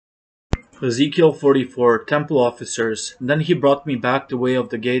Ezekiel 44, Temple Officers. Then he brought me back the way of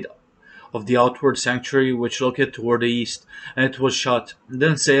the gate of the outward sanctuary which looketh toward the east, and it was shut.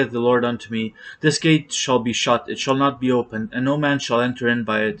 Then saith the Lord unto me, This gate shall be shut, it shall not be opened, and no man shall enter in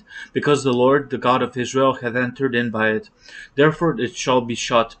by it, because the Lord, the God of Israel, hath entered in by it. Therefore it shall be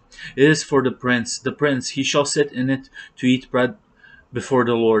shut. It is for the prince, he shall sit in it to eat bread before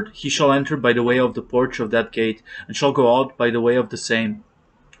the Lord. He shall enter by the way of the porch of that gate, and shall go out by the way of the same.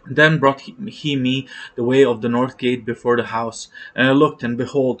 Then brought he me the way of the north gate before the house, and I looked, and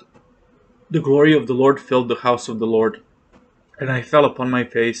behold, the glory of the Lord filled the house of the Lord. And I fell upon my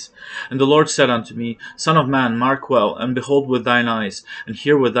face. And the Lord said unto me, Son of man, mark well, and behold with thine eyes, and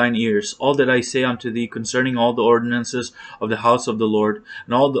hear with thine ears, all that I say unto thee concerning all the ordinances of the house of the Lord,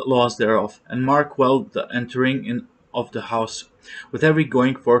 and all the laws thereof. And mark well the entering in of the house, with every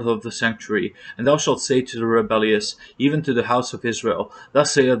going forth of the sanctuary. And thou shalt say to the rebellious, even to the house of Israel,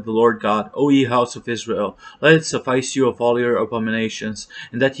 Thus saith the Lord God, O ye house of Israel, let it suffice you of all your abominations,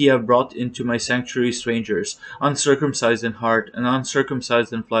 in that ye have brought into my sanctuary strangers, uncircumcised in heart, and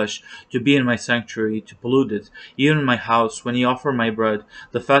uncircumcised in flesh, to be in my sanctuary, to pollute it, even my house, when ye offer my bread,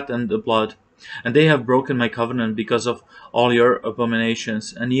 the fat and the blood. And they have broken my covenant because of all your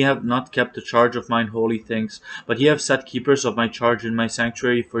abominations, and ye have not kept the charge of mine holy things, but ye have set keepers of my charge in my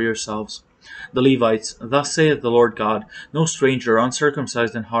sanctuary for yourselves. The Levites, Thus saith the Lord God, No stranger,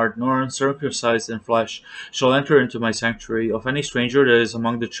 uncircumcised in heart, nor uncircumcised in flesh, shall enter into my sanctuary, of any stranger that is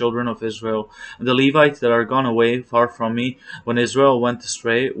among the children of Israel. And the Levites that are gone away far from me, when Israel went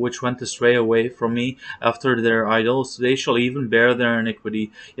astray, which went astray away from me after their idols, they shall even bear their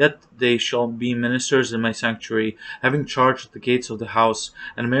iniquity, yet they shall be ministers in my sanctuary, having charge at the gates of the house,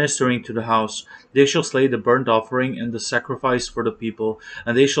 and ministering to the house. They shall slay the burnt offering and the sacrifice for the people,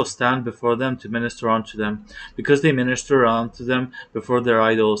 and they shall stand before them to minister unto them, because they minister unto them before their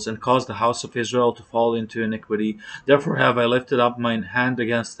idols, and cause the house of Israel to fall into iniquity. Therefore have I lifted up mine hand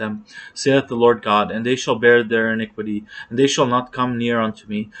against them, saith the Lord God, and they shall bear their iniquity, and they shall not come near unto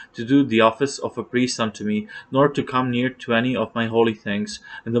me, to do the office of a priest unto me, nor to come near to any of my holy things,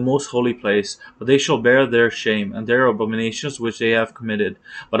 in the most holy place, but they shall bear their shame, and their abominations which they have committed.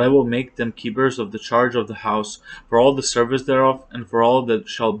 But I will make them keepers of the charge of the house, for all the service thereof, and for all that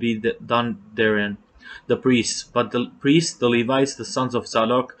shall be done therein. The priests, the Levites, the sons of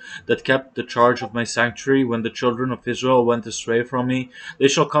Zadok, that kept the charge of my sanctuary when the children of Israel went astray from me, they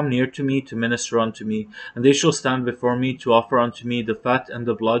shall come near to me to minister unto me, and they shall stand before me to offer unto me the fat and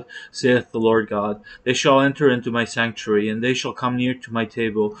the blood, saith the Lord God. They shall enter into my sanctuary, and they shall come near to my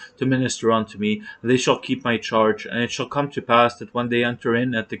table to minister unto me, and they shall keep my charge. And it shall come to pass that when they enter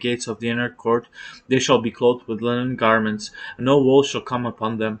in at the gates of the inner court, they shall be clothed with linen garments, and no wool shall come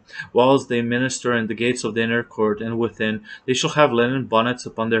upon them, whilst they minister in the gates of the inner court, and within they shall have linen bonnets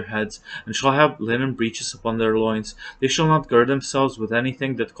upon their heads, and shall have linen breeches upon their loins. They shall not gird themselves with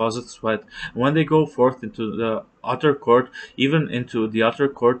anything that causeth sweat. And when they go forth into the utter court, even into the utter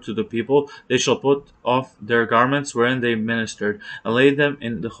court to the people, they shall put off their garments wherein they ministered, and lay them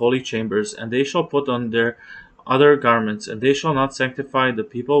in the holy chambers, and they shall put on their other garments, and they shall not sanctify the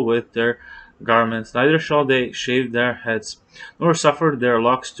people with their garments, neither shall they shave their heads, nor suffer their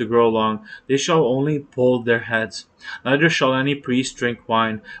locks to grow long. They shall only poll their heads. Neither shall any priest drink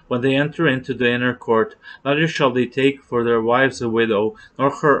wine when they enter into the inner court. Neither shall they take for their wives a widow, nor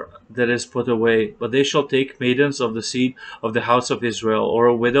her that is put away, but they shall take maidens of the seed of the house of Israel, or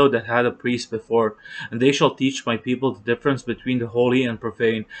a widow that had a priest before. And they shall teach my people the difference between the holy and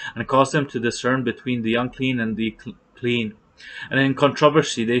profane, and cause them to discern between the unclean and the clean. And in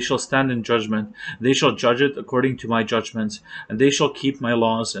controversy they shall stand in judgment. They shall judge it according to my judgments. And they shall keep my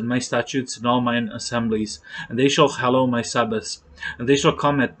laws and my statutes in all mine assemblies. And they shall hallow my Sabbaths. And they shall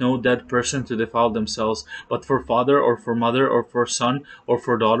come at no dead person to defile themselves, but for father, or for mother, or for son, or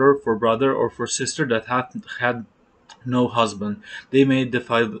for daughter, for brother, or for sister that hath had no husband, they may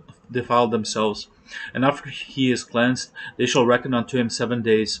defile themselves. And after he is cleansed, they shall reckon unto him 7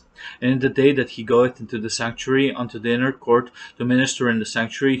 days. And in the day that he goeth into the sanctuary, unto the inner court, to minister in the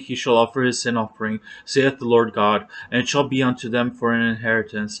sanctuary, he shall offer his sin offering, saith the Lord God. And it shall be unto them for an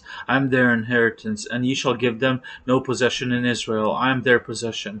inheritance. I am their inheritance, and ye shall give them no possession in Israel. I am their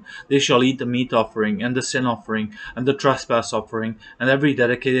possession. They shall eat the meat offering, and the sin offering, and the trespass offering, and every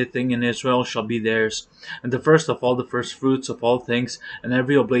dedicated thing in Israel shall be theirs. And the first of all the first fruits of all things, and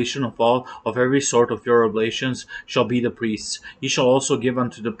every oblation of every sort of your oblations, shall be the priest's. Ye shall also give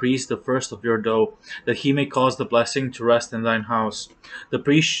unto the priest the first of your dough, that he may cause the blessing to rest in thine house. The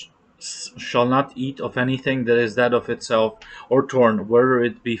priest shall not eat of anything that is dead of itself, or torn, whether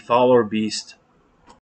it be fowl or beast.